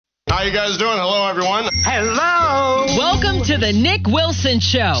How you guys doing? Hello, everyone. Hello. Welcome to the Nick Wilson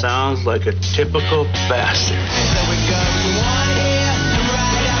Show. Sounds like a typical bastard.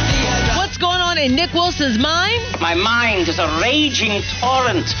 What's going on in Nick Wilson's mind? My mind is a raging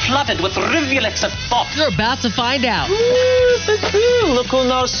torrent flooded with rivulets of thought. You're about to find out. Look who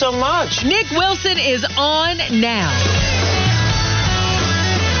knows so much. Nick Wilson is on now.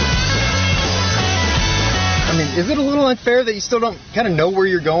 I mean, is it a little unfair that you still don't kind of know where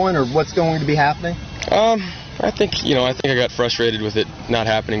you're going or what's going to be happening? I think I got frustrated with it not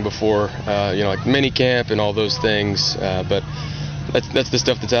happening before, like mini camp and all those things. But that's the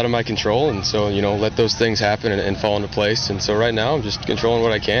stuff that's out of my control. And so, let those things happen and fall into place. And so right now I'm just controlling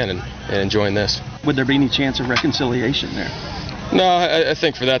what I can and enjoying this. Would there be any chance of reconciliation there? No, I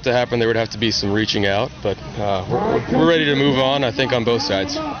think for that to happen, there would have to be some reaching out. But we're ready to move on, I think, on both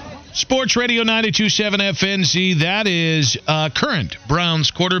sides. Sports Radio 92.7 FNZ, that is current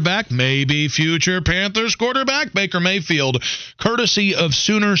Browns quarterback, maybe future Panthers quarterback, Baker Mayfield, courtesy of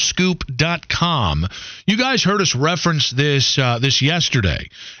Soonerscoop.com. You guys heard us reference this yesterday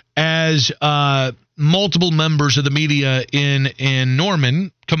as multiple members of the media in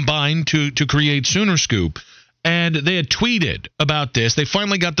Norman combined to create Sooner Scoop, and they had tweeted about this. They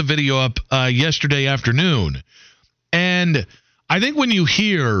finally got the video up yesterday afternoon, and I think when you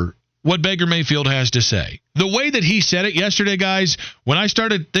hear what Baker Mayfield has to say, the way that he said it yesterday, guys, when I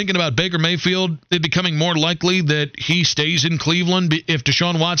started thinking about Baker Mayfield, it becoming more likely that he stays in Cleveland if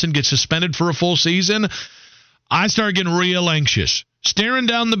Deshaun Watson gets suspended for a full season, I started getting real anxious, staring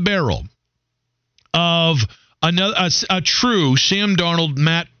down the barrel of a true Sam Darnold,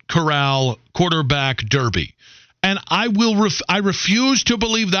 Matt Corral quarterback derby. And I refuse to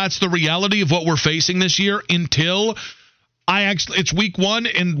believe that's the reality of what we're facing this year until it's week one,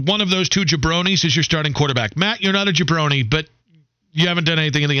 and one of those two jabronis is your starting quarterback. Matt, you're not a jabroni, but you haven't done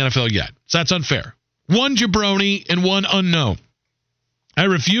anything in the NFL yet. So that's unfair. One jabroni and one unknown. I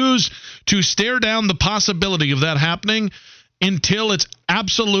refuse to stare down the possibility of that happening until it's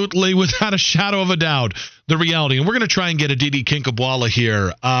absolutely, without a shadow of a doubt, the reality. And we're going to try and get Aditi Kinkhabwala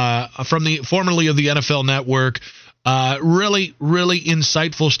here formerly of the NFL Network. Really, really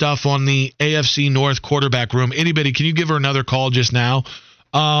insightful stuff on the AFC North quarterback room. Anybody, can you give her another call just now?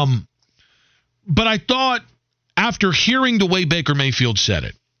 But I thought after hearing the way Baker Mayfield said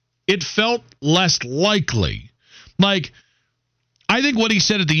it, it felt less likely. Like, I think what he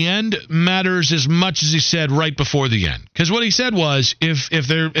said at the end matters as much as he said right before the end. Because what he said was, if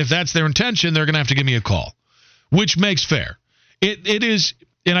that's their intention, they're going to have to give me a call, which makes fair. It is.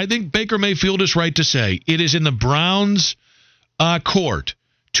 And I think Baker Mayfield is right to say it is in the Browns' court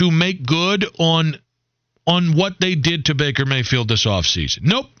to make good on what they did to Baker Mayfield this offseason.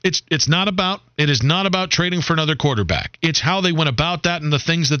 Nope, it is not about trading for another quarterback. It's how they went about that and the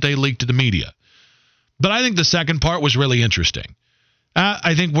things that they leaked to the media. But I think the second part was really interesting.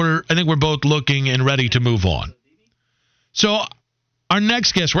 I think we're both looking and ready to move on. So our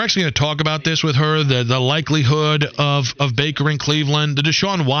next guest, we're actually going to talk about this with her, the likelihood of Baker in Cleveland, the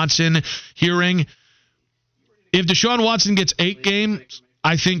Deshaun Watson hearing. If Deshaun Watson gets 8 games,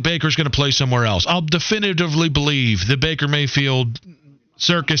 I think Baker's going to play somewhere else. I'll definitively believe the Baker Mayfield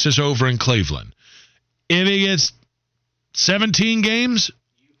circus is over in Cleveland. If he gets 17 games,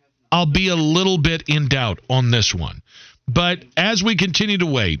 I'll be a little bit in doubt on this one. But as we continue to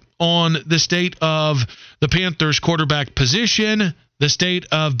wait on the state of the Panthers quarterback position, the state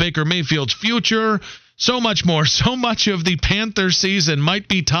of Baker Mayfield's future, so much more. So much of the Panthers season might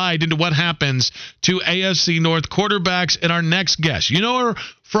be tied into what happens to AFC North quarterbacks. And our next guest, you know her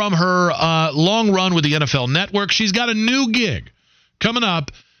from her long run with the NFL Network. She's got a new gig coming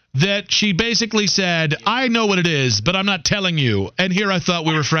up that she basically said, I know what it is, but I'm not telling you. And here I thought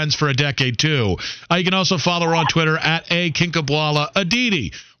we were friends for a decade, too. You can also follow her on Twitter at @Kinkhabwala.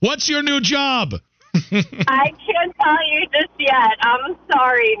 Aditi, what's your new job? I can't tell you just yet. I'm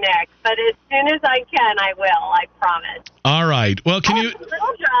sorry, Nick, but as soon as I can, I will. I promise. All right. Well, can you... Some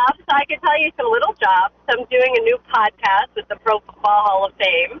little jobs. I can tell you some little jobs. I'm doing a new podcast with the Pro Football Hall of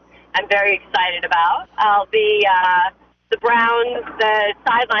Fame. I'm very excited about. I'll be the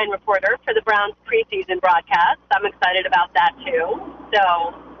sideline reporter for the Browns preseason broadcast. I'm excited about that, too.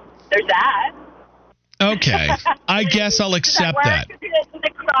 So there's that. Okay. I guess I'll accept that. The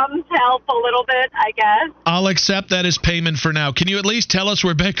crumbs help a little bit, I guess. I'll accept that as payment for now. Can you at least tell us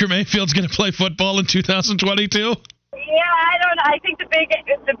where Baker Mayfield's going to play football in 2022? Yeah, I don't know. I think the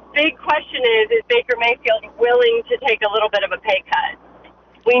big question is Baker Mayfield willing to take a little bit of a pay cut?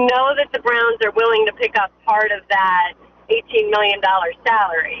 We know that the Browns are willing to pick up part of that $18 million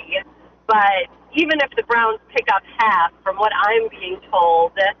salary, but even if the Browns pick up half, from what I'm being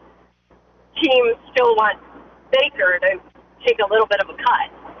told, team still wants Baker to take a little bit of a cut.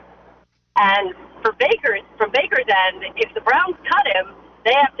 And from Baker's end, if the Browns cut him,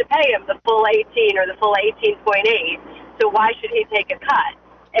 they have to pay him the full 18 or the full 18.8. So why should he take a cut?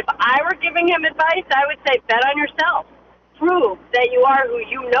 If I were giving him advice, I would say bet on yourself. Prove that you are who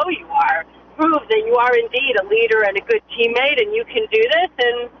you know you are. Prove that you are indeed a leader and a good teammate, and you can do this.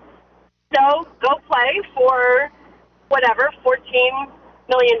 And so go play for whatever, $14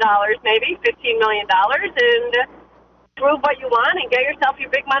 million, maybe $15 million, and prove what you want and get yourself your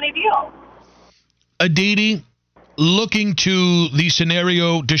big money deal. Aditi, looking to the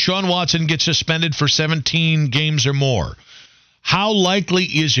scenario, Deshaun Watson gets suspended for 17 games or more. How likely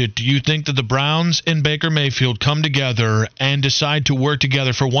is it, do you think, that the Browns and Baker Mayfield come together and decide to work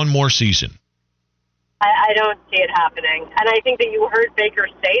together for one more season? I don't see it happening. And I think that you heard Baker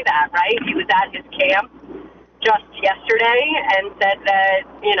say that, right? He was at his camp just yesterday and said that,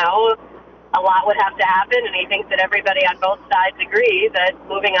 you know, a lot would have to happen, and he thinks that everybody on both sides agree that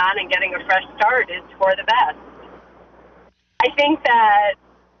moving on and getting a fresh start is for the best. I think that,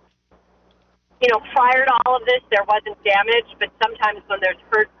 you know, prior to all of this, there wasn't damage, but sometimes when there's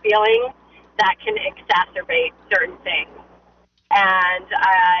hurt feelings, that can exacerbate certain things. And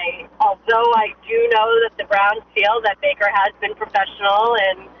although I do know that the Browns feel that Baker has been professional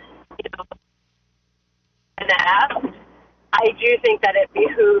and, you know, and asked, I do think that it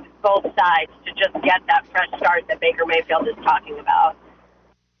behooves both sides to just get that fresh start that Baker Mayfield is talking about.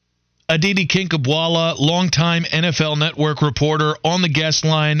 Aditi Kinkhabwala, longtime NFL Network reporter, on the guest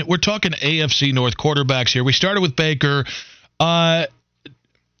line. We're talking AFC North quarterbacks here. We started with Baker.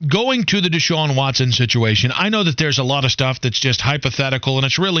 Going to the Deshaun Watson situation, I know that there's a lot of stuff that's just hypothetical, and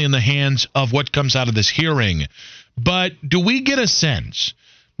it's really in the hands of what comes out of this hearing. But do we get a sense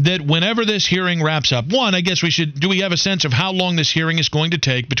that whenever this hearing wraps up, one, I guess do we have a sense of how long this hearing is going to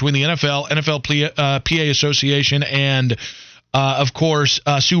take between the NFL PA Association and of course,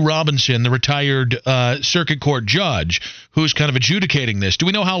 Sue Robinson, the retired circuit court judge, who's kind of adjudicating this? Do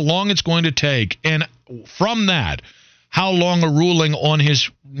we know how long it's going to take? And from that, how long a ruling on his,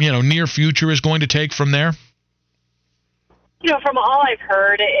 near future is going to take from there? You know, from all I've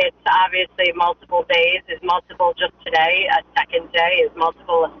heard, it's obviously multiple days. Is multiple just today. A second day is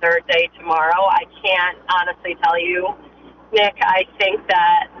multiple. A third day tomorrow. I can't honestly tell you, Nick. I think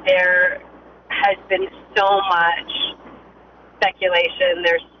that there has been so much speculation.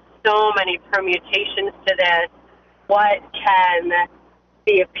 There's so many permutations to this. What can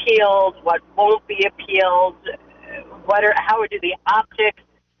be appealed? What won't be appealed? How do the optics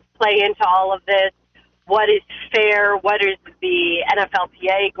play into all of this? What is fair? What is the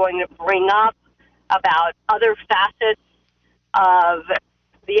NFLPA going to bring up about other facets of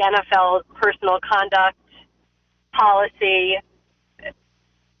the NFL's personal conduct policy?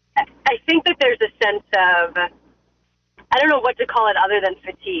 I think that there's a sense of, I don't know what to call it other than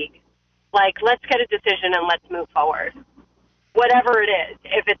fatigue. Like, let's get a decision and let's move forward. Whatever it is,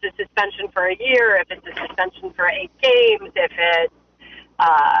 if it's a suspension for a year, if it's a suspension for 8 games, if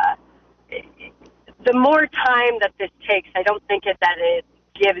it's the more time that this takes, I don't think that it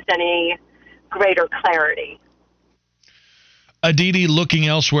gives any greater clarity. Aditi, looking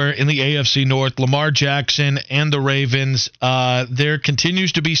elsewhere in the AFC North, Lamar Jackson and the Ravens, there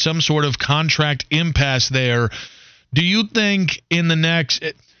continues to be some sort of contract impasse there. Do you think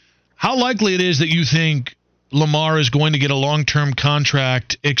how likely it is that you think Lamar is going to get a long-term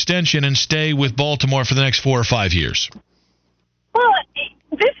contract extension and stay with Baltimore for the next 4 or 5 years? Well,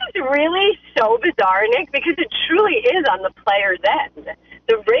 this is really so bizarre, Nick, because it truly is on the player's end.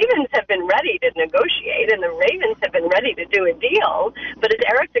 The Ravens have been ready to negotiate, and the Ravens have been ready to do a deal. But as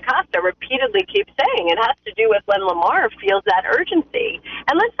Eric DeCosta repeatedly keeps saying, it has to do with when Lamar feels that urgency.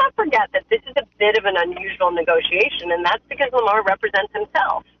 And let's not forget that this is a bit of an unusual negotiation, and that's because Lamar represents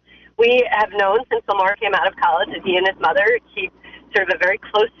himself. We have known since Lamar came out of college that he and his mother keep sort of a very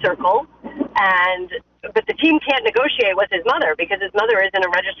close circle, but the team can't negotiate with his mother because his mother isn't a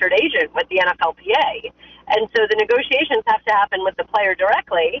registered agent with the NFLPA. And so the negotiations have to happen with the player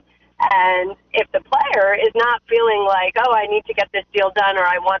directly. And if the player is not feeling like, oh, I need to get this deal done, or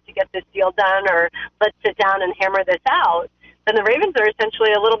I want to get this deal done, or let's sit down and hammer this out, then the Ravens are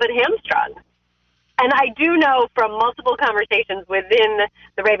essentially a little bit hamstrung. And I do know from multiple conversations within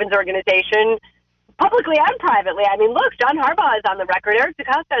the Ravens organization, publicly and privately, I mean, look, John Harbaugh is on the record, Eric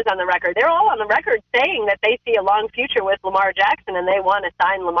DeCosta is on the record. They're all on the record saying that they see a long future with Lamar Jackson and they want to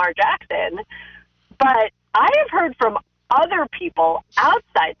sign Lamar Jackson. But I have heard from other people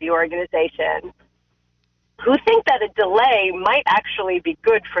outside the organization who think that a delay might actually be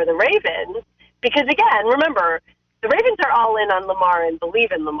good for the Ravens because, again, remember, the Ravens are all in on Lamar and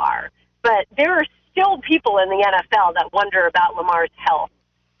believe in Lamar. But there are still people in the NFL that wonder about Lamar's health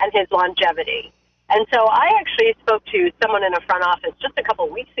and his longevity. And so I actually spoke to someone in a front office just a couple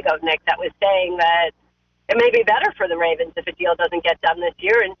of weeks ago, Nick, that was saying that it may be better for the Ravens if a deal doesn't get done this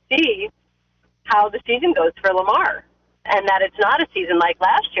year and see how the season goes for Lamar. And that it's not a season like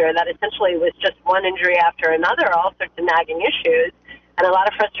last year, that essentially was just one injury after another, all sorts of nagging issues, and a lot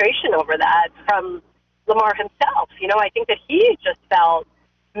of frustration over that from Lamar himself. You know, I think that he just felt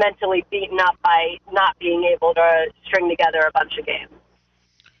mentally beaten up by not being able to string together a bunch of games.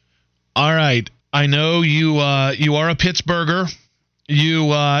 All right. I know you are a Pittsburgher.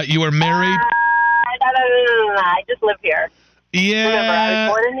 You are married. No. I just live here. Yeah. Remember, I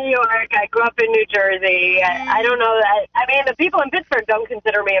was born in New York. I grew up in New Jersey. I don't know that. I mean, the people in Pittsburgh don't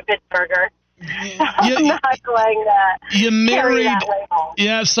consider me a Pittsburgher. I'm not going to carry that label.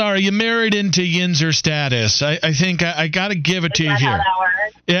 Yeah, sorry. You married into Yinzer status. I think I got to give it to you here. How that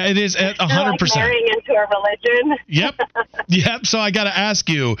works? Yeah, it is 100%. Like marrying into a religion. Yep. So I got to ask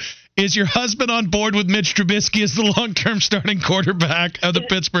you, is your husband on board with Mitch Trubisky as the long-term starting quarterback of the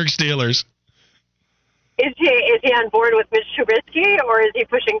Pittsburgh Steelers? Is he on board with Mitch Trubisky, or is he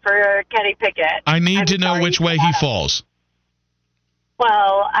pushing for Kenny Pickett? I need to know which way he falls.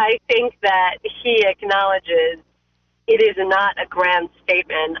 Well, I think that he acknowledges it is not a grand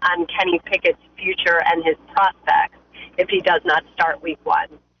statement on Kenny Pickett's future and his prospects if he does not start week 1.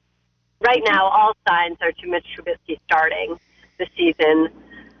 Right now, all signs are to Mitch Trubisky starting the season,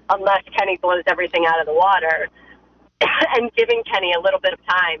 unless Kenny blows everything out of the water, and giving Kenny a little bit of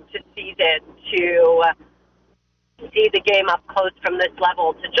time to season, to see the game up close from this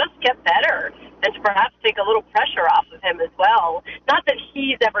level, to just get better, and to perhaps take a little pressure off of him as well. Not that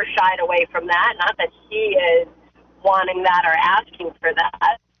he's ever shied away from that, not that he is wanting that or asking for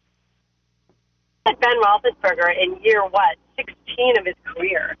that. But Ben Roethlisberger, in year, 16 of his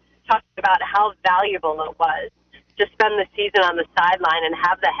career, talked about how valuable it was to spend the season on the sideline and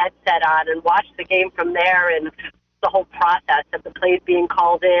have the headset on and watch the game from there, and the whole process of the plays being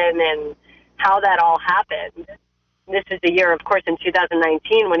called in and how that all happened. This is the year, of course, in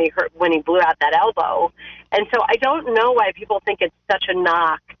 2019 when he blew out that elbow. And so I don't know why people think it's such a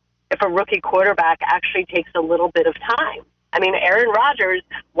knock if a rookie quarterback actually takes a little bit of time. I mean, Aaron Rodgers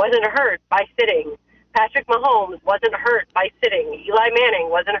wasn't hurt by sitting. Patrick Mahomes wasn't hurt by sitting. Eli Manning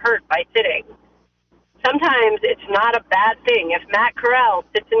wasn't hurt by sitting. Sometimes it's not a bad thing. If Matt Corral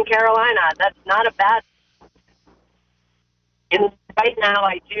sits in Carolina, that's not a bad thing. And right now,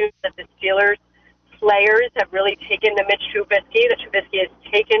 I do that the Steelers players have really taken to Mitch Trubisky. That Trubisky has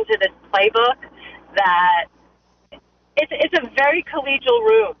taken to this playbook that it's a very collegial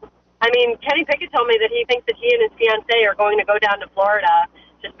room. I mean, Kenny Pickett told me that he thinks that he and his fiancée are going to go down to Florida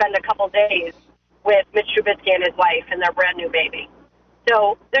to spend a couple days with Mitch Trubisky and his wife and their brand new baby.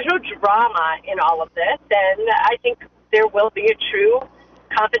 So there's no drama in all of this, and I think there will be a true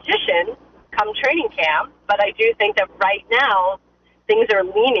competition come training camp, but I do think that right now things are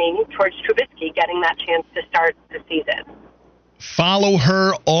leaning towards Trubisky getting that chance to start the season. Follow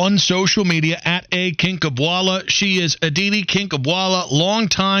her on social media at Kinkhabwala. She is Aditi Kinkhabwala,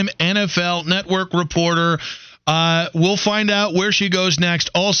 longtime NFL Network reporter. We'll find out where she goes next.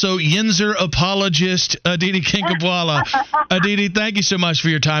 Also, Yinzer apologist Aditi Kinkhabwala. Aditi, thank you so much for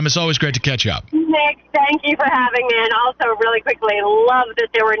your time. It's always great to catch up. Nick, thank you for having me. And also, really quickly, love that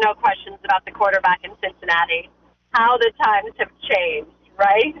there were no questions about the quarterback in Cincinnati. How the times have changed,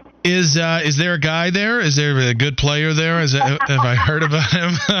 right? Is there a guy there? Is there a good player there? Have I heard about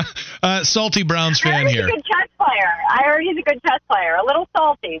him? Salty Browns fan here. He's a good chess player. I heard he's a good chess player. A little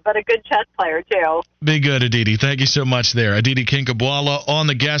salty, but a good chess player, too. Be good, Aditi. Thank you so much there. Aditi Kinkhabwala on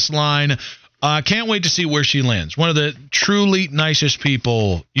the guest line. Can't wait to see where she lands. One of the truly nicest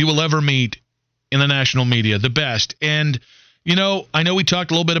people you will ever meet in the national media. The best. And you know, I know we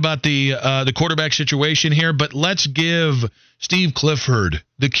talked a little bit about the quarterback situation here, but let's give Steve Clifford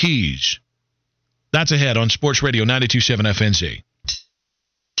the keys. That's ahead on Sports Radio 92.7 FNZ.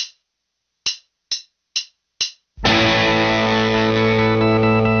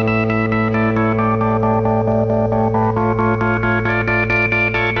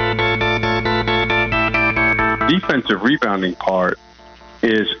 Defensive rebounding part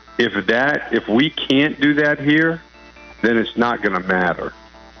is if we can't do that here, then it's not going to matter,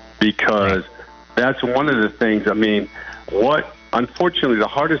 because that's one of the things. I mean, unfortunately, the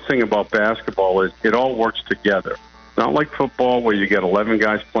hardest thing about basketball is it all works together. Not like football where you get 11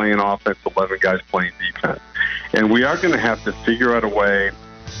 guys playing offense, 11 guys playing defense. And we are going to have to figure out a way.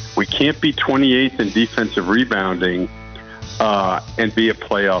 We can't be 28th in defensive rebounding and be a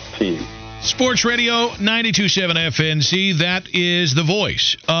playoff team. Sports Radio 92.7 FNZ. That is the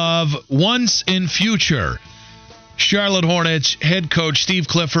voice of once and future Charlotte Hornets head coach Steve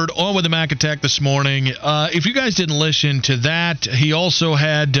Clifford on with the Mac Attack this morning. If you guys didn't listen to that, he also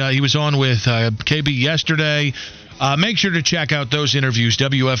had he was on with KB yesterday. Make sure to check out those interviews,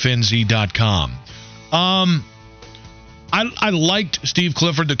 WFNZ.com. I liked Steve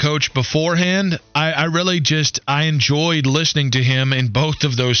Clifford, the coach, beforehand. I really I enjoyed listening to him in both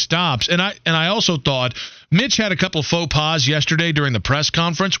of those stops. And I also thought Mitch had a couple of faux pas yesterday during the press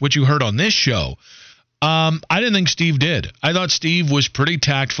conference, which you heard on this show. I didn't think Steve did. I thought Steve was pretty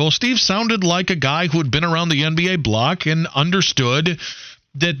tactful. Steve sounded like a guy who had been around the NBA block and understood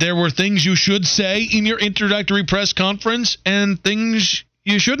that there were things you should say in your introductory press conference and things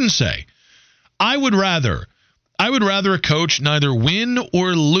you shouldn't say. I would rather a coach neither win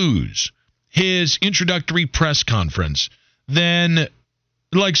or lose his introductory press conference than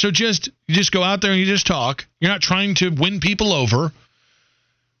you just go out there and you just talk. You're not trying to win people over.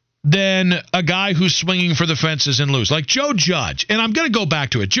 Than a guy who's swinging for the fences and lose. Like Joe Judge, and I'm going to go back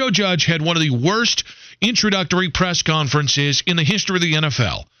to it. Joe Judge had one of the worst introductory press conferences in the history of the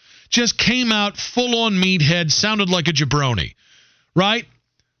NFL. Just came out full-on meathead, sounded like a jabroni, right?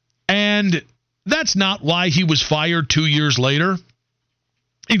 And that's not why he was fired 2 years later.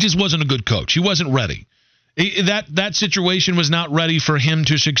 He just wasn't a good coach. He wasn't ready. That situation was not ready for him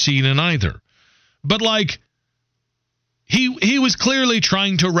to succeed in either. But He was clearly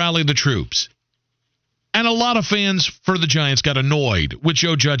trying to rally the troops. And a lot of fans for the Giants got annoyed with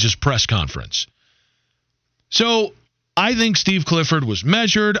Joe Judge's press conference. So I think Steve Clifford was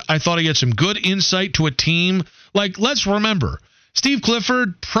measured. I thought he had some good insight to a team. Let's remember, Steve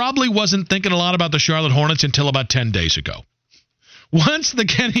Clifford probably wasn't thinking a lot about the Charlotte Hornets until about 10 days ago. Once the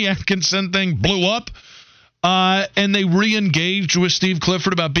Kenny Atkinson thing blew up and they re-engaged with Steve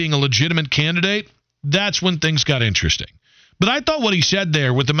Clifford about being a legitimate candidate, that's when things got interesting. But I thought what he said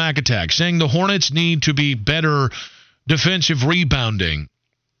there with the Mac Attack, saying the Hornets need to be better defensive rebounding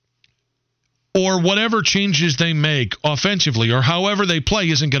or whatever changes they make offensively or however they play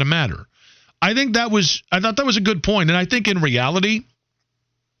isn't going to matter. I thought that was a good point. And I think in reality,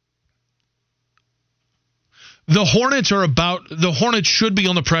 the Hornets should be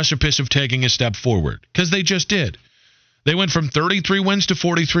on the precipice of taking a step forward because they just did. They went from 33 wins to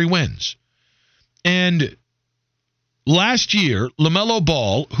 43 wins. And last year, LaMelo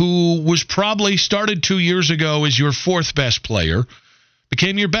Ball, who was probably started 2 years ago as your fourth best player,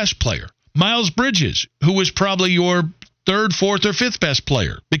 became your best player. Miles Bridges, who was probably your third, fourth, or fifth best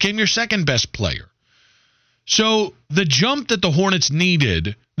player, became your second best player. So the jump that the Hornets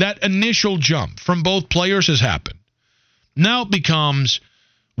needed, that initial jump from both players has happened. Now it becomes,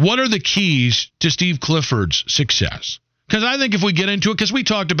 what are the keys to Steve Clifford's success? Because I think if we get into it, because we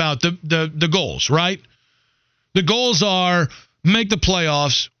talked about the goals, right? The goals are make the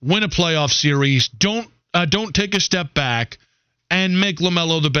playoffs, win a playoff series, don't take a step back, and make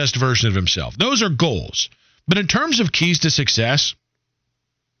LaMelo the best version of himself. Those are goals. But in terms of keys to success,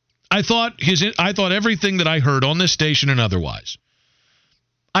 I thought everything that I heard on this station and otherwise,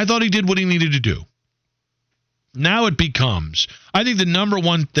 I thought he did what he needed to do. Now it becomes, I think the number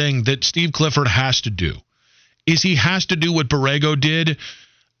one thing that Steve Clifford has to do is he has to do what Borrego did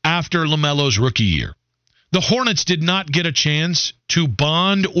after LaMelo's rookie year. The Hornets did not get a chance to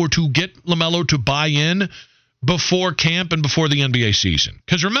bond or to get LaMelo to buy in before camp and before the NBA season.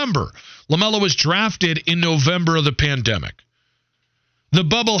 Because remember, LaMelo was drafted in November of the pandemic. The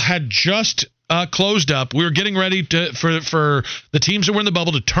bubble had just closed up. We were getting ready for the teams that were in the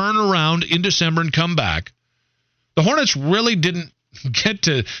bubble to turn around in December and come back. The Hornets really didn't get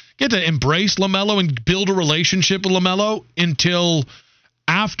to embrace LaMelo and build a relationship with LaMelo until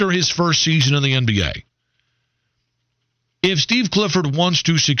after his first season in the NBA. If Steve Clifford wants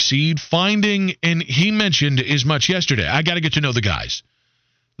to succeed, and he mentioned as much yesterday, I got to get to know the guys.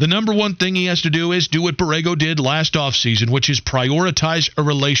 The number one thing he has to do is do what Borrego did last offseason, which is prioritize a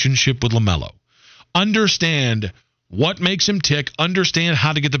relationship with LaMelo. Understand what makes him tick, understand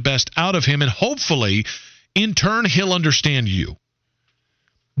how to get the best out of him, and hopefully, in turn, he'll understand you.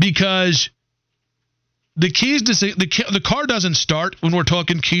 Because the keys to the car doesn't start when we're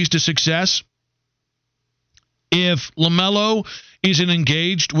talking keys to success if LaMelo isn't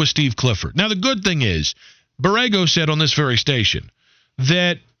engaged with Steve Clifford. Now, the good thing is, Borrego said on this very station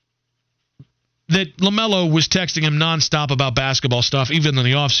that LaMelo was texting him nonstop about basketball stuff, even in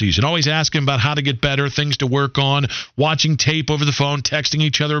the offseason, always asking about how to get better, things to work on, watching tape over the phone, texting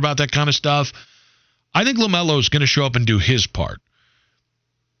each other about that kind of stuff. I think LaMelo's going to show up and do his part.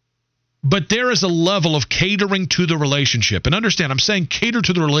 But there is a level of catering to the relationship. And understand, I'm saying cater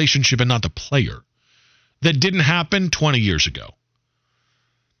to the relationship and not the player. That didn't happen 20 years ago.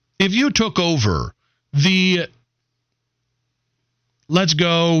 If you took over the, let's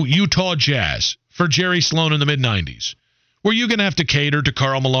go, Utah Jazz for Jerry Sloan in the mid-90s, were you going to have to cater to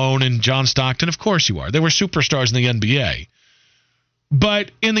Karl Malone and John Stockton? Of course you are. They were superstars in the NBA. But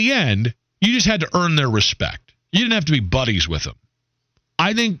in the end, you just had to earn their respect. You didn't have to be buddies with them.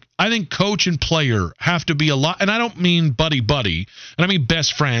 I think coach and player have to be a lot, and I don't mean buddy-buddy, and I mean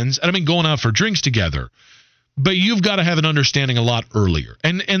best friends, and I mean going out for drinks together. But you've got to have an understanding a lot earlier.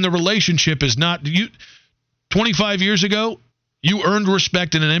 And the relationship is not, 25 years ago, you earned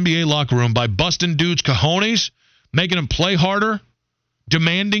respect in an NBA locker room by busting dudes' cojones, making them play harder,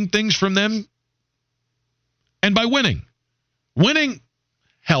 demanding things from them, and by winning. Winning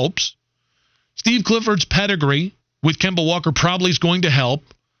helps. Steve Clifford's pedigree with Kemba Walker probably is going to help.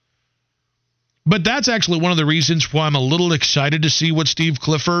 But that's actually one of the reasons why I'm a little excited to see what Steve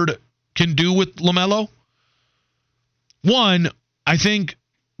Clifford can do with LaMelo. One, I think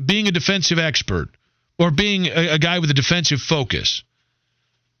being a defensive expert or being a guy with a defensive focus,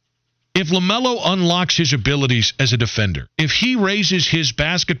 if LaMelo unlocks his abilities as a defender, if he raises his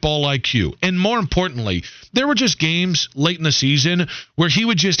basketball IQ, and more importantly, there were just games late in the season where he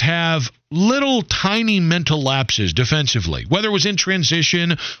would just have little tiny mental lapses defensively, whether it was in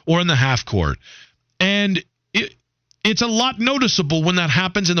transition or in the half court. And it's a lot noticeable when that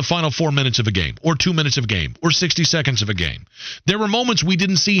happens in the final 4 minutes of a game or 2 minutes of a game or 60 seconds of a game. There were moments we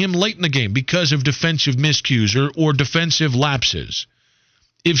didn't see him late in the game because of defensive miscues or defensive lapses.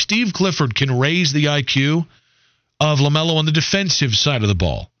 If Steve Clifford can raise the IQ of LaMelo on the defensive side of the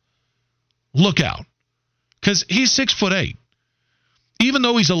ball, look out. Because he's 6'8". Even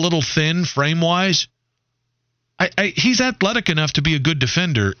though he's a little thin frame-wise, he's athletic enough to be a good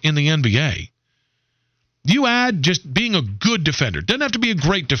defender in the NBA. You add just being a good defender. Doesn't have to be a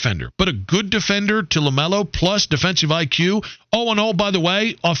great defender, but a good defender to LaMelo plus defensive IQ. Oh, and oh, by the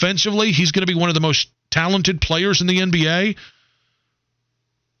way, offensively, he's going to be one of the most talented players in the NBA.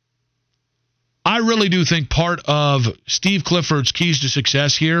 I really do think part of Steve Clifford's keys to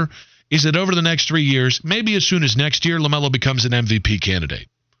success here is that over the next 3 years, maybe as soon as next year, LaMelo becomes an MVP candidate.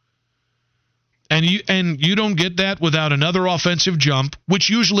 And you don't get that without another offensive jump, which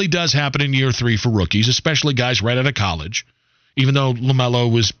usually does happen in year 3 for rookies, especially guys right out of college, even though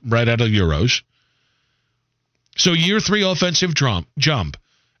LaMelo was right out of Euros. So year 3 offensive jump,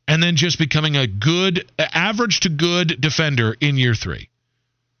 and then just becoming a good, average to good defender in year 3.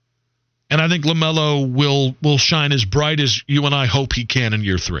 And I think LaMelo will shine as bright as you and I hope he can in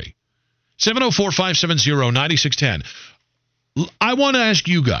year 3. 704-570-9610. I want to ask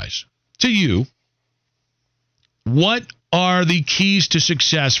you guys, to you, what are the keys to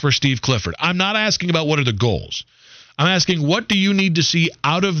success for Steve Clifford? I'm not asking about what are the goals. I'm asking what do you need to see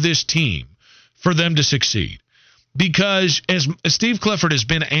out of this team for them to succeed? Because as Steve Clifford has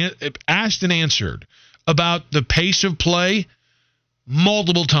been asked and answered about the pace of play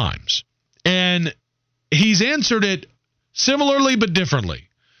multiple times. And he's answered it similarly but differently.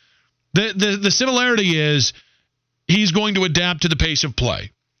 The similarity is he's going to adapt to the pace of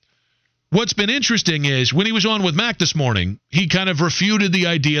play. What's been interesting is when he was on with Mac this morning, he kind of refuted the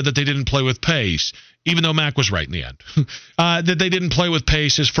idea that they didn't play with pace, even though Mac was right in the end, that they didn't play with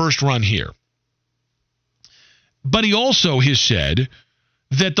pace his first run here. But he also has said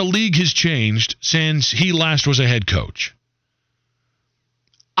that the league has changed since he last was a head coach.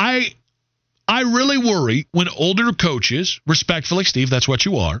 I really worry when older coaches, respectfully, Steve, that's what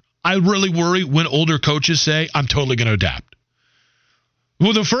you are, I really worry when older coaches say, I'm totally going to adapt.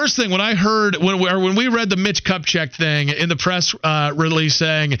 Well, the first thing when I heard, when we read the Mitch Kupchak thing in the press release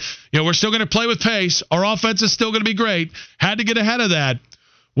saying, we're still going to play with pace, our offense is still going to be great, had to get ahead of that.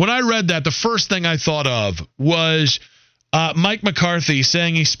 When I read that, the first thing I thought of was Mike McCarthy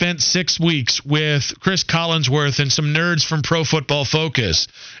saying he spent 6 weeks with Chris Collinsworth and some nerds from Pro Football Focus.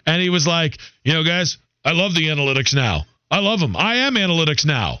 And he was like, guys, I love the analytics now. I love them. I am analytics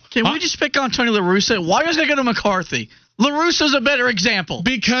now. Can we just pick on Tony La Russa? Why was I going to McCarthy? La Russa's a better example.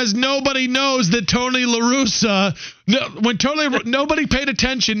 Because nobody knows that Tony La Russa, nobody paid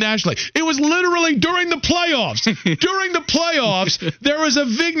attention nationally. It was literally during the playoffs. During the playoffs, there was a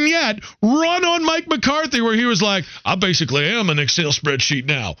vignette run on Mike McCarthy where he was like, I basically am an Excel spreadsheet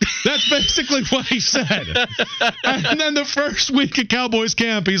now. That's basically what he said. And then the first week of Cowboys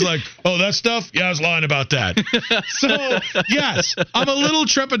camp, he's like, oh, that stuff? Yeah, I was lying about that. So, yes, I'm a little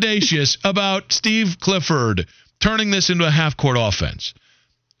trepidatious about Steve Clifford turning this into a half-court offense.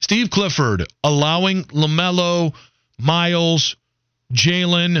 Steve Clifford allowing LaMelo, Miles,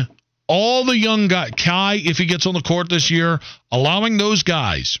 Jalen, all the young guys, Kai, if he gets on the court this year, allowing those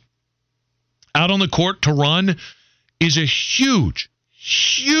guys out on the court to run is a huge,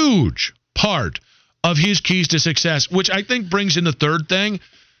 huge part of his keys to success, which I think brings in the third thing.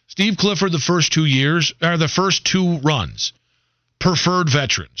 Steve Clifford, the first 2 runs, preferred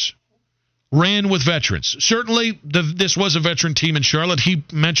veterans, ran with veterans. Certainly, this was a veteran team in Charlotte. He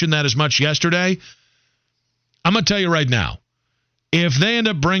mentioned that as much yesterday. I'm going to tell you right now, if they end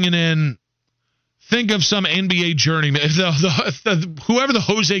up bringing in, think of some NBA journeyman, whoever the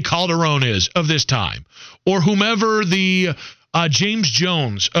Jose Calderon is of this time, or whomever the James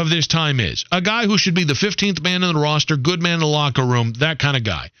Jones of this time is, a guy who should be the 15th man in the roster, good man in the locker room, that kind of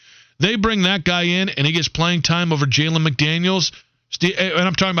guy. They bring that guy in, and he gets playing time over Jalen McDaniels. And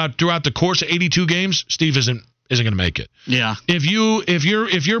I'm talking about throughout the course of 82 games. Steve isn't going to make it. Yeah.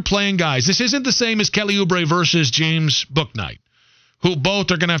 If you're playing guys, this isn't the same as Kelly Oubre versus James Bouknight, who both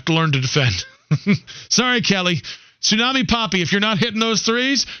are going to have to learn to defend. Sorry, Kelly. Tsunami Poppy, if you're not hitting those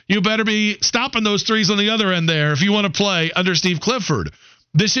threes, you better be stopping those threes on the other end there if you want to play under Steve Clifford.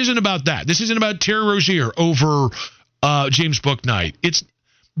 This isn't about that. This isn't about Terry Rozier over James Bouknight.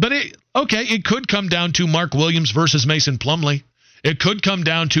 It could come down to Mark Williams versus Mason Plumlee. It could come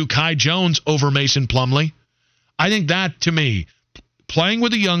down to Kai Jones over Mason Plumlee. I think that, to me, playing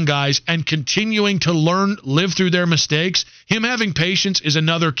with the young guys and continuing to live through their mistakes, him having patience is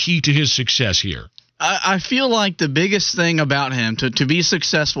another key to his success here. I feel like the biggest thing about him to be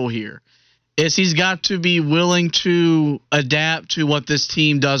successful here is he's got to be willing to adapt to what this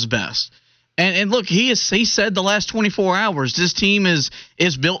team does best. And look, he said the last 24 hours, this team is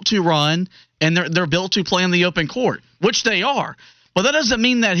built to run, and they're built to play on the open court, which they are. But that doesn't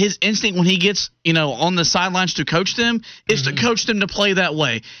mean that his instinct when he gets, on the sidelines to coach them is to coach them to play that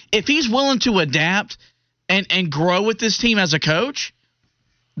way. If he's willing to adapt and grow with this team as a coach,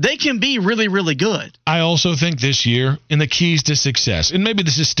 they can be really, really good. I also think this year, in the keys to success, and maybe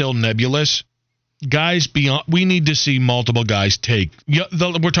this is still nebulous, guys beyond, we need to see multiple guys take,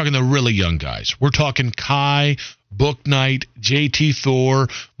 we're talking the really young guys. We're talking Kai, Bouknight, JT Thor,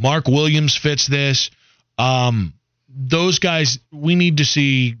 Mark Williams fits this. Those guys, we need to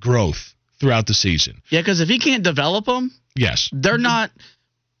see growth throughout the season. Yeah, because if he can't develop them, yes, they're not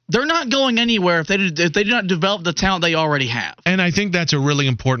going anywhere if they do not develop the talent they already have. And I think that's a really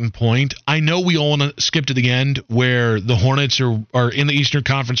important point. I know we all want to skip to the end where the Hornets are in the Eastern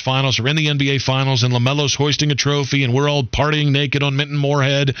Conference Finals or in the NBA Finals and LaMelo's hoisting a trophy and we're all partying naked on Minton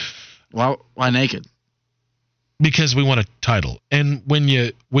Moorhead. Why naked? Because we won a title. And when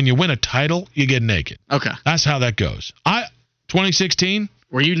you win a title, you get naked. Okay. That's how that goes. 2016.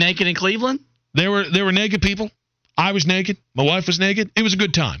 Were you naked in Cleveland? There were naked people. I was naked. My wife was naked. It was a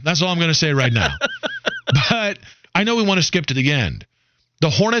good time. That's all I'm going to say right now. But I know we want to skip to the end.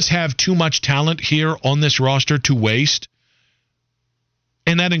 The Hornets have too much talent here on this roster to waste.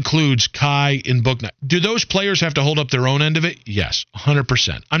 And that includes Kai and Bouknight. Do those players have to hold up their own end of it? Yes,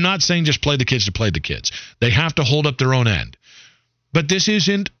 100%. I'm not saying just play the kids to play the kids. They have to hold up their own end. But this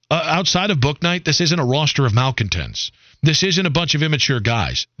isn't, outside of Bouknight, this isn't a roster of malcontents. This isn't a bunch of immature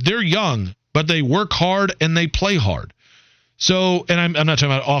guys. They're young, but they work hard and they play hard. So, and I'm not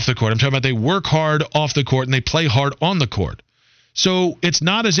talking about off the court. I'm talking about they work hard off the court and they play hard on the court. So it's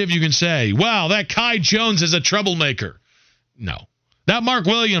not as if you can say, wow, that Kai Jones is a troublemaker. No. That Mark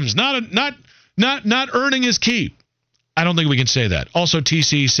Williams, not earning his keep. I don't think we can say that. Also,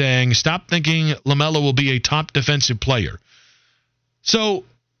 TC saying, stop thinking LaMelo will be a top defensive player. So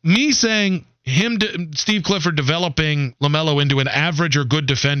me saying Steve Clifford developing LaMelo into an average or good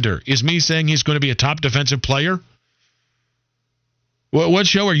defender is me saying he's going to be a top defensive player? What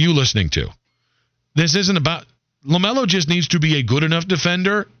show are you listening to? This isn't about LaMelo. Just needs to be a good enough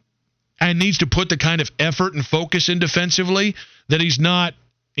defender and needs to put the kind of effort and focus in defensively that he's not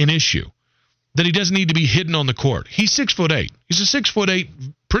an issue, that he doesn't need to be hidden on the court. He's 6'8". He's a 6'8",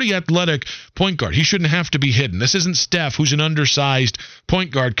 pretty athletic point guard. He shouldn't have to be hidden. This isn't Steph, who's an undersized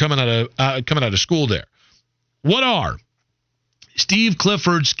point guard coming out of school there. What are Steve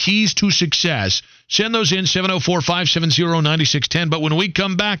Clifford's keys to success? Send those in, 704-570-9610. But when we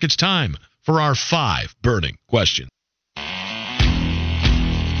come back, it's time for our 5 burning questions.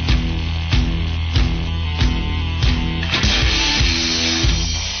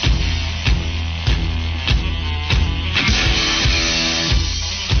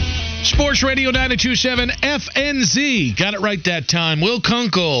 Sports Radio 92.7 FNZ. Got it right that time. Will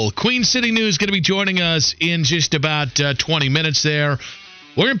Kunkel, Queen City News, going to be joining us in just about 20 minutes there.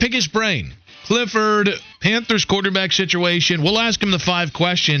 We're going to pick his brain. Clifford, Panthers quarterback situation. We'll ask him the 5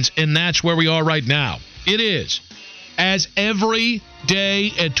 questions, and that's where we are right now. It is as every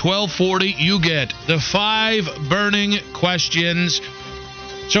day at 12:40 you get the 5 burning questions.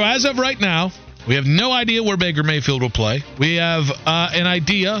 So as of right now, we have no idea where Baker Mayfield will play. We have an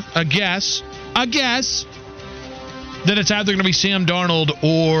idea, a guess that it's either going to be Sam Darnold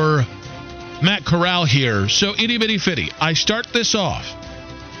or Matt Corral here. So itty bitty fitty, I start this off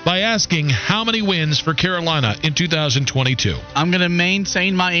by asking how many wins for Carolina in 2022. I'm going to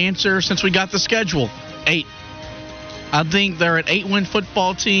maintain my answer since we got the schedule. 8. I think they're an 8-win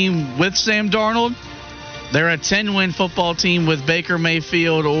football team with Sam Darnold. They're a 10-win football team with Baker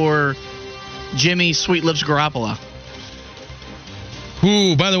Mayfield or Jimmy Sweet Lips Garoppolo.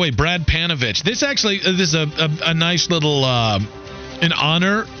 Ooh, by the way, Brad Panovich. This is a nice little an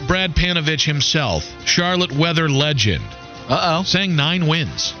honor. Brad Panovich himself, Charlotte weather legend. Saying 9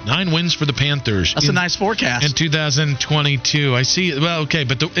 wins. 9 wins for the Panthers. That's a nice forecast. In 2022. I see. Well, okay,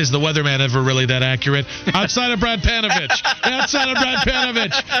 but is the weatherman ever really that accurate? Outside of Brad Panovich.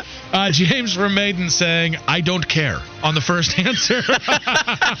 James from Maiden saying, I don't care on the first answer.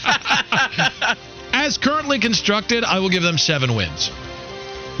 As currently constructed, I will give them 7 wins.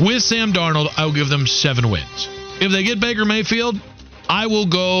 With Sam Darnold, I will give them 7 wins. If they get Baker Mayfield, I will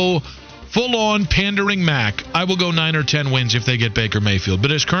go full-on pandering Mac. I will go 9 or 10 wins if they get Baker Mayfield.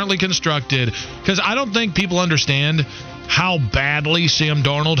 But as currently constructed, because I don't think people understand how badly Sam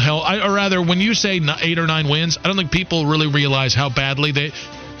Darnold held. Or rather, when you say 8 or 9 wins, I don't think people really realize how badly they...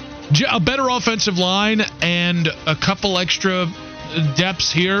 A better offensive line and a couple extra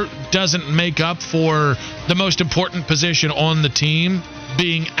depths here doesn't make up for the most important position on the team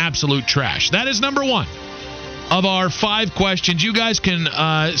being absolute trash. That is number 1 of our 5 questions. You guys can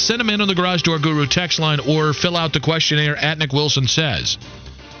send them in on the Garage Door Guru text line or fill out the questionnaire at Nick Wilson Says.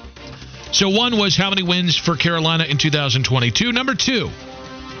 So 1 was how many wins for Carolina in 2022. Number 2,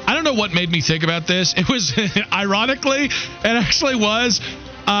 I don't know what made me think about this. It was, ironically, it actually was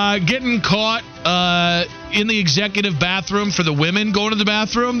getting caught in the executive bathroom for the women going to the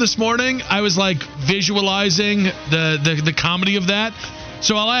bathroom this morning. I was like visualizing the comedy of that.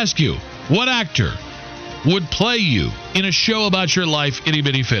 So I'll ask you, what actor would play you in a show about your life, itty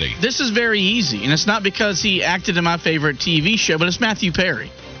bitty fitty? This is very easy, and it's not because he acted in my favorite TV show, but it's Matthew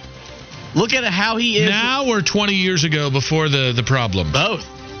Perry. Look at how he is now or 20 years ago before the problem. Both.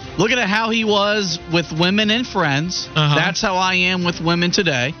 Look at how he was with women and friends. That's how I am with women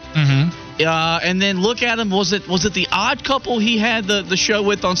today. And then look at him. Was it the Odd Couple he had the show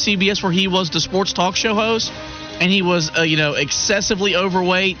with on CBS where he was the sports talk show host? And he was, excessively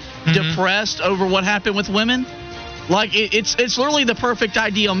overweight, depressed over what happened with women. Like, it's literally the perfect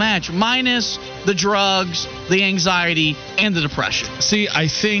ideal match, minus the drugs, the anxiety, and the depression. See, I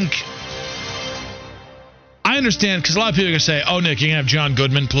think... I understand, because a lot of people are going to say, oh, Nick, you're going to have John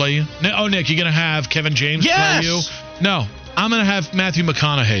Goodman play you? No, oh, Nick, you're going to have Kevin James play you? No, I'm going to have Matthew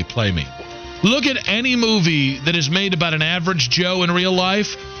McConaughey play me. Look at any movie that is made about an average Joe in real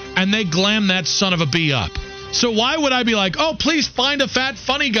life, and they glam that son of a bee up. So why would I be like, oh, please find a fat,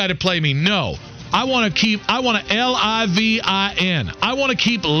 funny guy to play me? No. I want to livin. I want to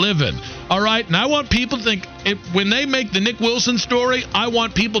keep living. All right? And I want people to think, when they make the Nick Wilson story, I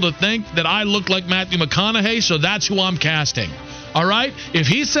want people to think that I look like Matthew McConaughey, so that's who I'm casting. All right? If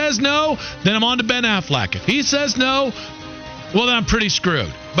he says no, then I'm on to Ben Affleck. If he says no, well, then I'm pretty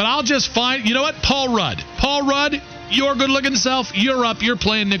screwed. But I'll just find, you know what? Paul Rudd. Paul Rudd, your good-looking self, you're up, you're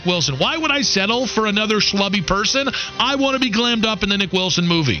playing Nick Wilson. Why would I settle for another schlubby person? I want to be glammed up in the Nick Wilson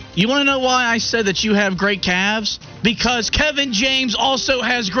movie. You want to know why I said that you have great calves? Because Kevin James also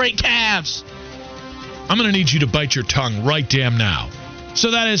has great calves. I'm going to need you to bite your tongue right damn now.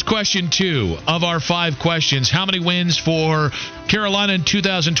 So that is question 2 of our 5 questions. How many wins for Carolina in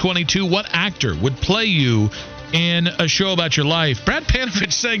 2022? What actor would play you in a show about your life? Brad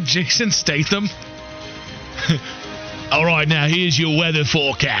Panovich saying Jason Statham. All right, now here's your weather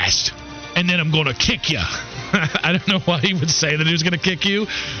forecast, and then I'm going to kick you. I don't know why he would say that he was going to kick you.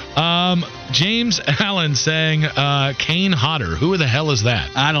 James Allen saying Kane Hodder. Who the hell is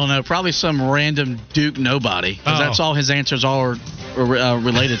that? I don't know. Probably some random Duke nobody, because that's all his answers are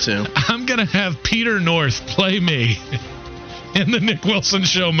related to. I'm going to have Peter North play me in the Nick Wilson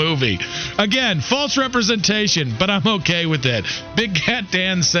Show movie. Again, false representation, but I'm okay with it. Big Cat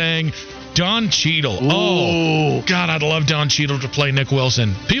Dan saying Don Cheadle. Ooh. Oh, God, I'd love Don Cheadle to play Nick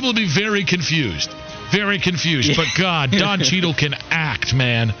Wilson. People would be very confused. Very confused. Yeah. But, God, Don Cheadle can act,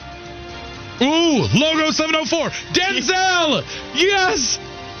 man. Ooh, Logo 704. Denzel! Yes!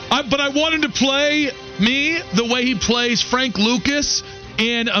 But I want him to play me the way he plays Frank Lucas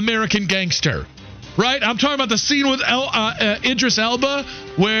in American Gangster. Right? I'm talking about the scene with Idris Elba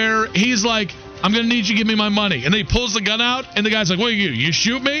where he's like, I'm going to need you to give me my money. And then he pulls the gun out, and the guy's like, what are you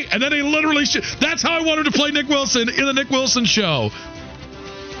shoot me? And then he literally That's how I wanted to play Nick Wilson in the Nick Wilson Show.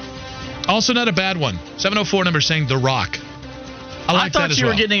 Also not a bad one. 704 number saying The Rock. I like that as well. I thought you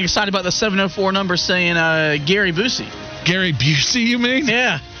were getting excited about the 704 number saying Gary Busey. Gary Busey, you mean?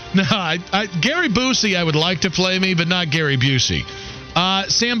 Yeah. No, Gary Busey I would like to play me, but not Gary Busey.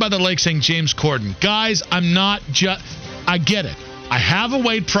 Sam by the Lake saying James Corden. Guys, I'm not just... I get it. I have a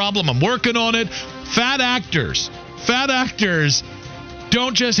weight problem. I'm working on it. Fat actors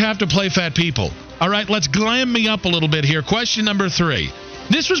don't just have to play fat people. All right, let's glam me up a little bit here. Question number 3.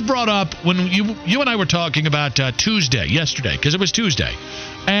 This was brought up when you and I were talking about yesterday, because it was Tuesday.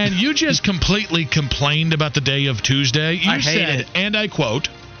 And you just completely complained about the day of Tuesday. You hate it. And I quote,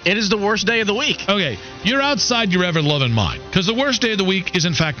 "It is the worst day of the week." Okay, you're outside your ever-loving mind, because the worst day of the week is,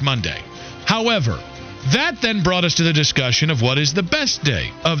 in fact, Monday. However, that then brought us to the discussion of what is the best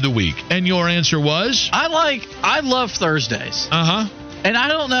day of the week. And your answer was? I love Thursdays. Uh-huh. And I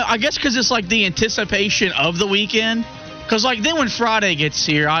don't know, I guess because it's like the anticipation of the weekend. Because like then when Friday gets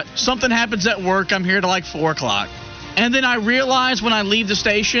here, something happens at work, I'm here to like 4 o'clock. And then I realize when I leave the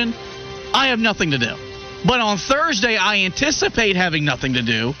station, I have nothing to do. But on Thursday, I anticipate having nothing to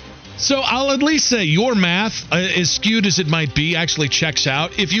do. So I'll at least say your math, as skewed as it might be, actually checks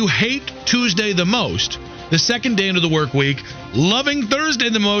out. If you hate Tuesday the most, the second day into the work week, loving Thursday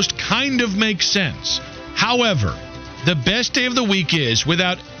the most kind of makes sense. However, the best day of the week is,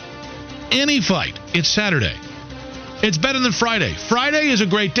 without any fight, it's Saturday. It's better than Friday. Friday is a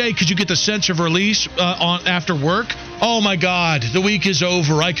great day because you get the sense of release after work. Oh, my God, the week is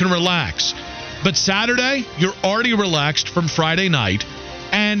over. I can relax. But Saturday, you're already relaxed from Friday night.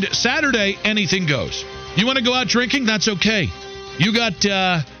 And Saturday, anything goes. You want to go out drinking? That's okay. You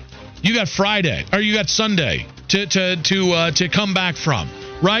got Friday, or you got Sunday to come back from,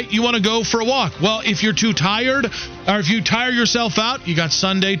 right? You want to go for a walk. Well, if you're too tired, or if you tire yourself out, you got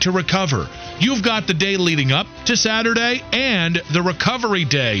Sunday to recover. You've got the day leading up to Saturday and the recovery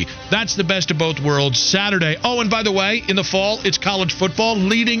day. That's the best of both worlds, Saturday. Oh, and by the way, in the fall, it's college football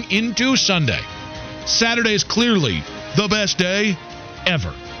leading into Sunday. Saturday is clearly the best day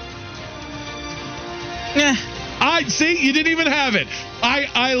ever. I see, you didn't even have it.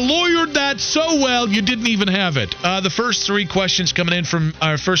 I lawyered that so well, you didn't even have it. The first 3 questions coming in from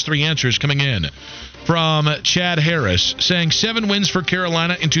our first 3 answers coming in from Chad Harris, saying 7 wins for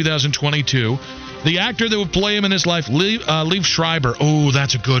Carolina in 2022. The actor that would play him in his life, Liev Schreiber. Oh,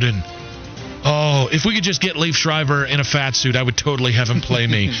 that's a good one. Oh, if we could just get Liev Schreiber in a fat suit, I would totally have him play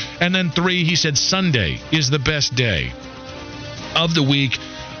me. And then 3, he said Sunday is the best day of the week.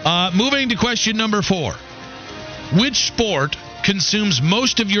 Moving to question number 4. Which sport consumes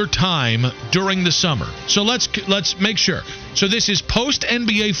most of your time during the summer? So let's make sure. So this is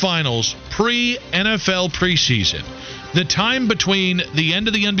post-NBA Finals, pre-NFL preseason. The time between the end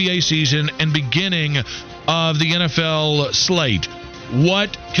of the NBA season and beginning of the NFL slate.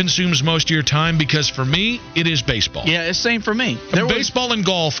 What consumes most of your time? Because for me, it is baseball. Yeah, it's same for me. Baseball and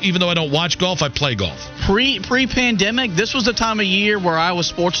golf. Even though I don't watch golf, I play golf. Pre-pandemic, this was the time of year where I was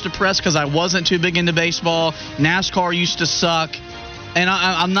sports depressed because I wasn't too big into baseball. NASCAR used to suck. And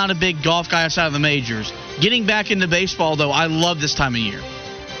I'm not a big golf guy outside of the majors. Getting back into baseball, though, I love this time of year.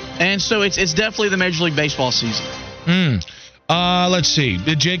 And so it's definitely the Major League Baseball season. Let's see.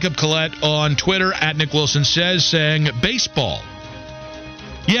 Jacob Collette on Twitter, @NickWilson says, saying baseball.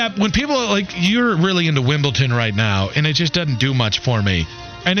 Yeah, when people are like, you're really into Wimbledon right now, and it just doesn't do much for me.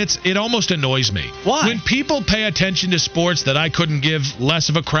 And it almost annoys me. Why? When people pay attention to sports that I couldn't give less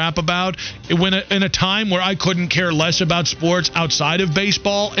of a crap about, in a time where I couldn't care less about sports outside of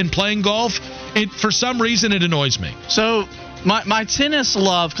baseball and playing golf, for some reason it annoys me. So my tennis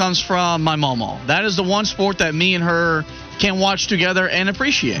love comes from my mama. That is the one sport that me and her can watch together and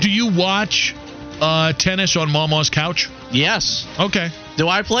appreciate. Do you watch tennis on Mama's couch? Yes. Okay. Do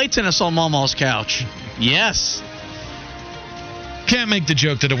I play tennis on Mama's couch? Yes. Can't make the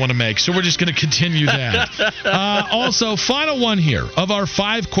joke that I want to make, so we're just going to continue that. Also, final one here of our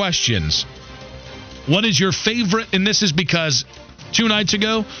 5 questions. What is your favorite? And this is because 2 nights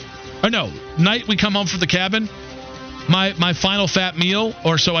ago, night we come home from the cabin, my final fat meal,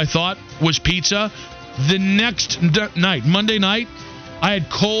 or so I thought, was pizza. The next night, Monday night, I had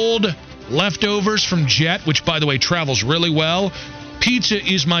cold leftovers from Jet, which, by the way, travels really well. Pizza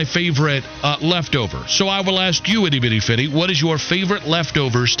is my favorite leftover. So I will ask you, Itty Bitty Fitty, what is your favorite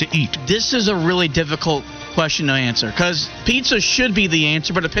leftovers to eat? This is a really difficult question to answer because pizza should be the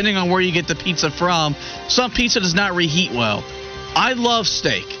answer, but depending on where you get the pizza from, some pizza does not reheat well. I love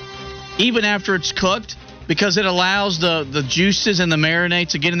steak, even after it's cooked, because it allows the juices and the marinade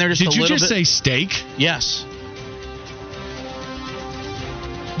to get in there just a little bit. Did you just say steak? Yes.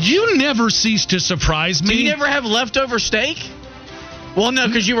 You never cease to surprise me. Do you never have leftover steak? Well, no,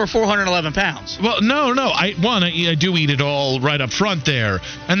 because you were 411 pounds. Well, no. I do eat it all right up front there.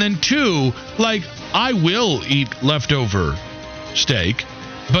 And then 2, like, I will eat leftover steak,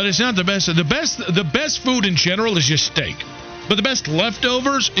 but it's not the best. The best food in general is just steak. But the best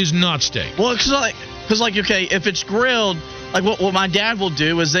leftovers is not steak. Well, because okay, if it's grilled, like what my dad will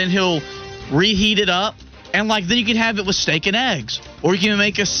do is then he'll reheat it up, and like then you can have it with steak and eggs, or you can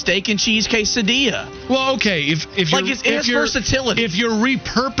make a steak and cheese quesadilla. Well, okay, if like it has versatility. If you're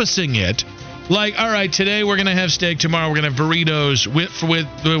repurposing it, like, all right, today we're gonna have steak, tomorrow we're gonna have burritos with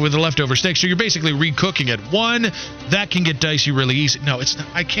the leftover steak. So you're basically recooking it. One, that can get dicey really easy. No, it's not.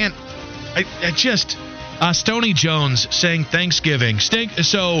 I can't. I just. Stoney Jones saying Thanksgiving steak.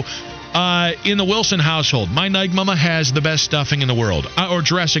 So, in the Wilson household, my night mama has the best stuffing in the world, or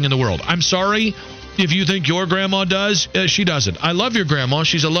dressing in the world. I'm sorry if you think your grandma does. She doesn't. I love your grandma.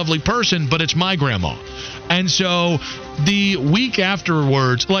 She's a lovely person, but it's my grandma. And so, the week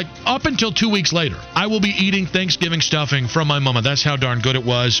afterwards, like up until 2 weeks later, I will be eating Thanksgiving stuffing from my mama. That's how darn good it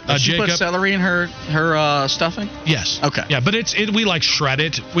was. Does she put celery in her stuffing? Yes. Okay. Yeah, but we like shred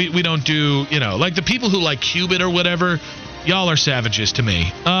it. We don't do, like the people who like cube it or whatever. Y'all are savages to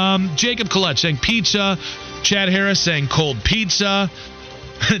me. Jacob Collette saying pizza. Chad Harris saying cold pizza.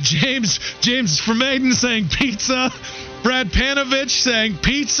 James from Maiden saying pizza. Brad Panovich saying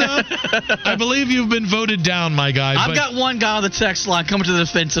pizza. I believe you've been voted down, my guy. I've got one guy on the text line coming to the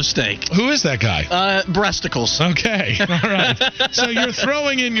defense of steak. Who is that guy? Breasticles. Okay. All right. So you're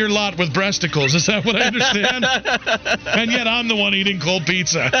throwing in your lot with breasticles. Is that what I understand? And yet I'm the one eating cold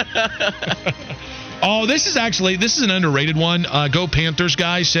pizza. Oh, this is an underrated one. Go Panthers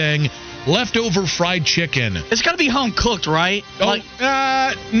guy saying leftover fried chicken. It's got to be home cooked, right?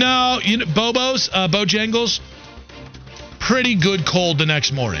 No. Bobo's, Bojangles. Pretty good cold the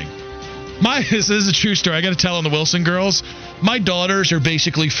next morning. This is a true story. I got to tell on the Wilson girls. My daughters are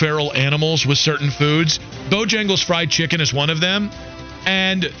basically feral animals with certain foods. Bojangles fried chicken is one of them.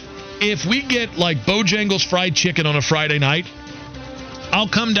 And if we get like Bojangles fried chicken on a Friday night, I'll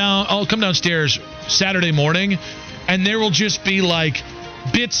come downstairs Saturday morning, and there will just be like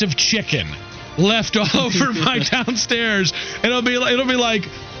bits of chicken left all over my downstairs. And it'll be like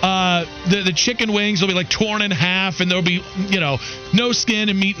the chicken wings will be like torn in half, and there'll be no skin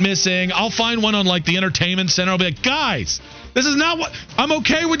and meat missing. I'll find one on like the entertainment center. I'll be like, guys, this is not what I'm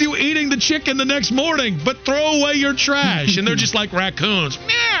okay with you eating the chicken the next morning, but throw away your trash. And they're just like raccoons.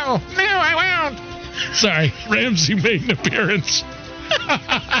 Meow, meow, I won't. Sorry, Ramsey made an appearance.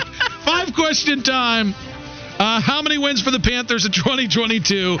 5-question time. How many wins for the Panthers in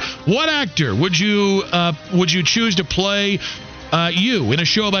 2022? What actor would you choose to play you in a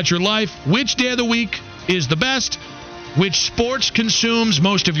show about your life? Which day of the week is the best? Which sports consumes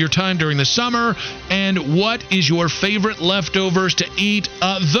most of your time during the summer? And what is your favorite leftovers to eat?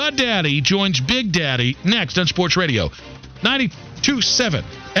 The Daddy joins Big Daddy next on Sports Radio 92.7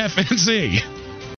 FNZ.